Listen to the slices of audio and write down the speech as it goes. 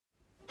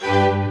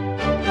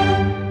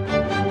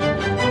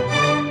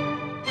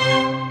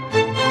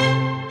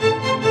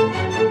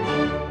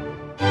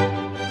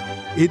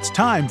It's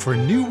time for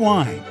New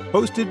Wine,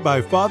 hosted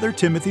by Father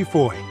Timothy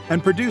Foy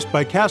and produced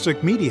by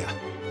Cassock Media.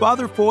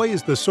 Father Foy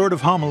is the sort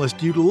of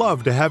homilist you'd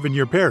love to have in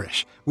your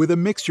parish. With a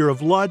mixture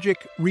of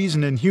logic,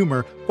 reason, and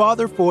humor,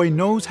 Father Foy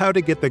knows how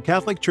to get the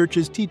Catholic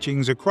Church's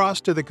teachings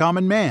across to the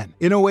common man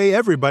in a way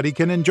everybody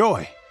can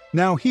enjoy.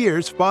 Now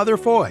here's Father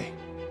Foy.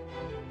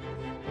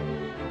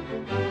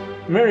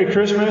 Merry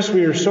Christmas.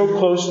 We are so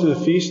close to the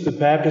feast of the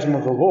baptism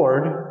of the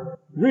Lord.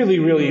 Really,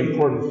 really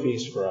important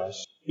feast for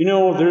us. You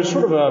know, there's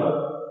sort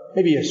of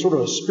maybe a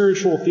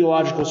spiritual,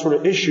 theological sort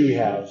of issue we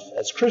have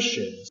as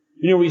Christians.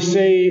 You know, we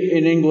say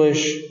in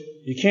English,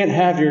 you can't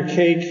have your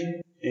cake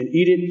and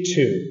eat it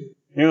too.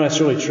 You know,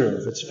 that's really true.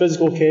 If it's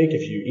physical cake,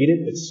 if you eat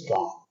it, it's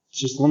gone.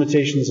 It's just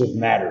limitations of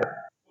matter.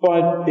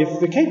 But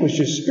if the cake was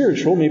just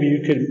spiritual, maybe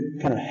you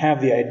could kind of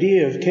have the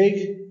idea of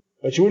cake,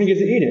 but you wouldn't get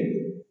to eat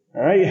it.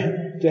 All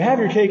right? To have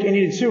your cake and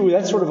eat it too,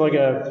 that's sort of like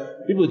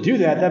people that do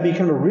that, that'd be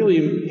kind of a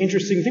really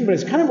interesting thing, but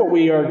it's kind of what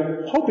we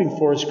are hoping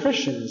for as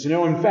Christians. You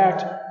know, in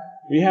fact,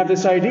 we have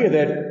this idea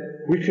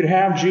that we could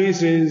have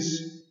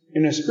Jesus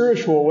in a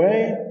spiritual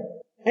way,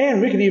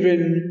 and we can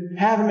even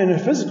have him in a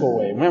physical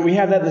way. When we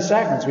have that in the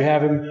sacraments, we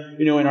have him,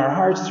 you know, in our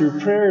hearts through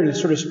prayer in a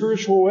sort of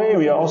spiritual way, and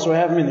we also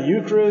have him in the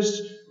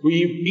Eucharist. We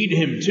eat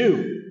him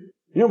too.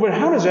 You know, but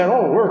how does that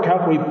all work? How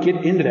can we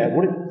get into that?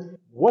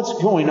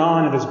 What's going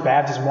on at his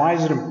baptism? Why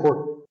is it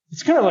important?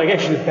 It's kind of like,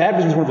 actually, the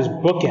baptism is one of his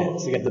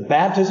bookends. You got the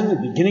baptism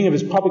at the beginning of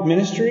his public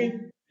ministry,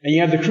 and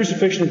you have the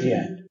crucifixion at the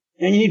end.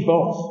 And you need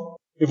both.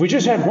 If we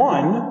just had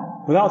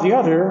one without the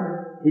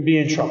other, we'd be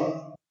in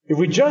trouble. If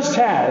we just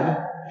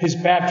had his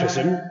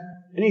baptism,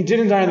 and he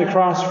didn't die on the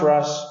cross for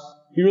us,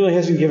 he really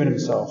hasn't given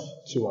himself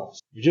to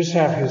us. We just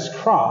have his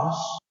cross,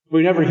 but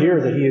we never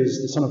hear that he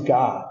is the Son of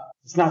God.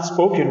 It's not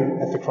spoken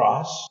at the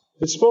cross.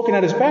 It's spoken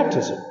at his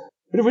baptism.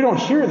 But if we don't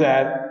hear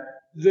that,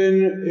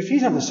 then if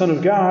he's not the Son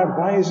of God,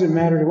 why does it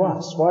matter to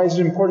us? Why is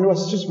it important to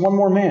us? It's just one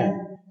more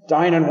man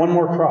dying on one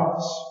more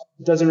cross.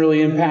 It doesn't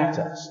really impact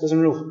us. It doesn't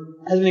really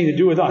have anything to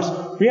do with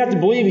us. We have to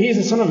believe he's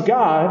the Son of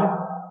God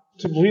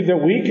to believe that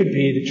we could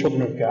be the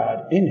children of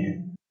God in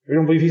him. If we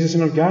don't believe he's the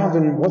Son of God,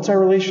 then what's our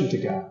relation to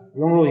God?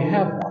 We don't really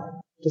have one.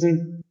 It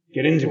doesn't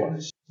get into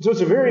us. So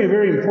it's a very,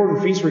 very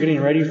important feast we're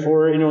getting ready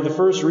for. You know, the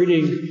first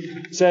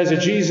reading says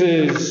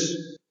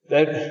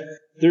that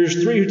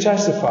there's three who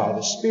testify,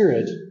 the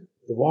Spirit,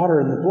 the water,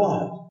 and the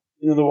blood.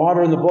 You know, the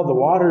water and the blood. The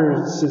water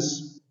is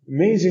this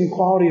amazing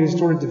quality of his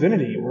sort of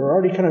divinity. We're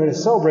already kind of going to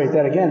celebrate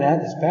that again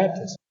at his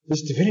baptism.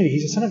 This divinity,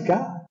 he's the Son of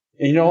God.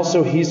 And you know,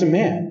 also, he's a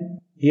man.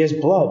 He has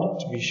blood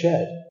to be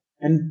shed.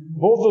 And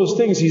both those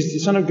things, he's the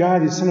Son of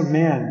God, he's the Son of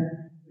Man,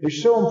 they're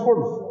so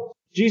important for us.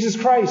 Jesus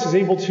Christ is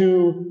able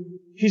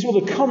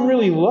to come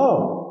really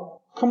low,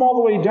 come all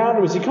the way down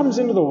to us. He comes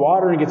into the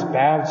water and gets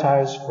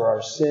baptized for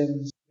our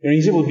sins. And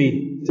he's able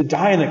to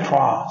die on the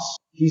cross.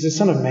 He's the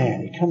Son of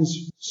Man. He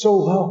comes so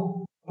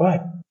low,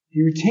 but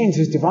he retains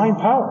his divine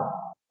power.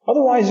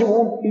 Otherwise, it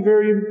won't be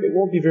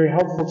very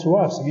helpful to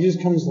us. If he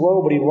just comes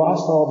low, but he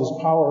lost all of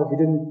his power,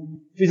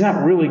 if he's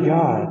not really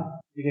God,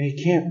 then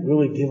he can't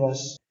really give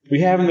us.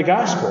 We have in the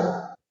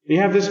gospel, we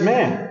have this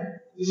man.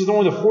 This is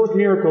only the fourth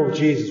miracle of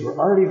Jesus. We're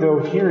already, though,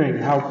 hearing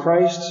how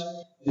Christ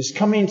is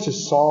coming to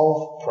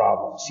solve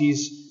problems.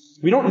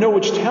 We don't know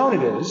which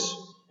town it is,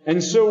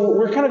 and so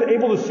we're kind of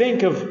able to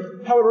think of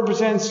how it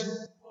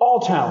represents all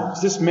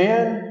towns. This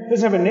man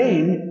doesn't have a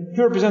name.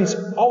 He represents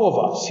all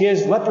of us. He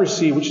has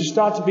leprosy, which is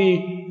thought to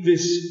be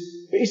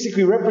this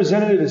basically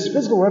this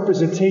physical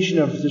representation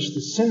of just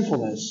the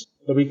sinfulness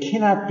that we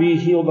cannot be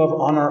healed of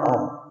on our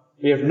own.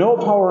 We have no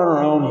power on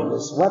our own.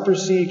 This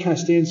leprosy kind of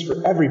stands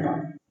for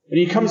everybody. And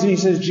he comes and he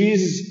says,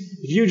 Jesus,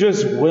 if you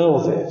just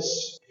will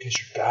this, because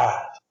you're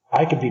God,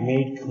 I could be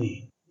made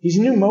clean. He's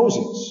a new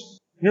Moses.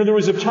 You know, there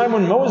was a time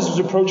when Moses was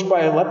approached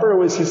by a leper. It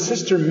was his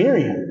sister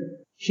Miriam.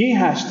 He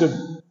has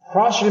to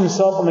prostrate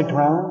himself on the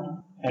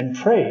ground and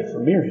pray for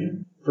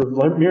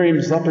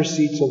Miriam's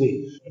leprosy to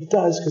leave. But it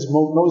does, because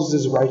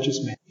Moses is a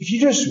righteous man. If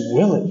you just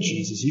will it,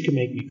 Jesus, you can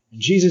make me clean.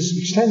 And Jesus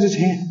extends his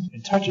hand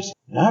and touches him.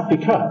 Not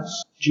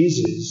because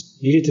Jesus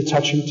needed to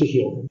touch him to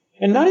heal him.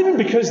 And not even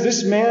because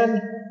this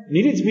man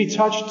needed to be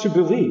touched to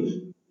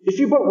believe. If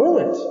you but will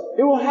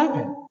it will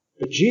happen.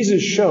 But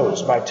Jesus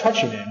shows by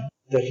touching him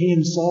that he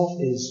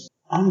himself is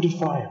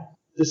undefiled.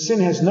 The sin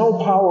has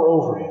no power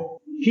over him.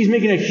 He's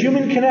making a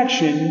human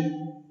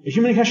connection,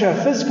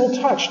 a physical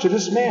touch to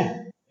this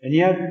man. And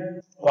yet,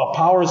 while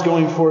power is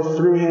going forth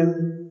through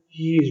him,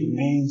 he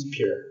remains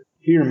pure.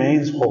 He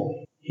remains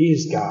holy. He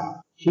is God.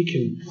 He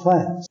can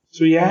cleanse.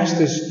 So he asked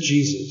this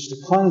Jesus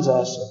to cleanse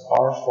us of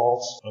our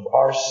faults, of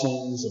our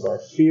sins, of our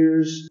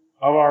fears,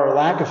 of our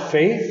lack of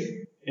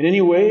faith. In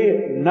any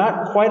way,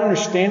 not quite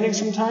understanding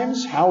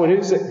sometimes how it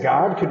is that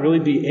God could really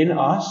be in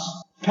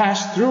us,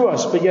 pass through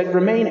us, but yet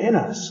remain in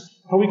us.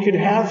 How we could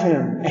have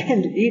him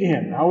and eat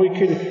him. How we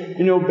could,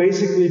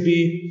 basically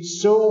be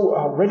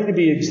so ready to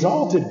be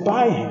exalted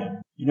by him.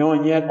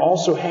 And yet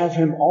also have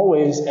him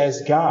always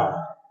as God.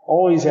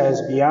 Always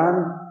as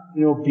beyond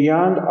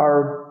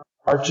our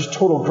just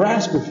total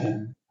grasp of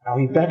him. How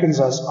he beckons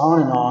us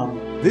on and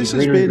on. This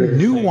has been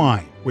New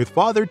Wine, with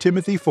Father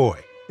Timothy Foy.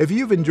 If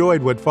you've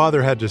enjoyed what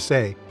Father had to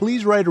say,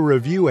 please write a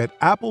review at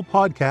Apple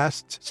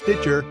Podcasts,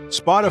 Stitcher,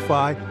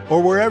 Spotify,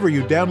 or wherever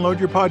you download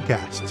your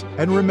podcasts.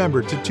 And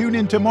remember to tune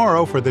in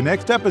tomorrow for the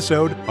next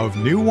episode of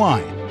New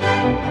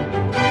Wine.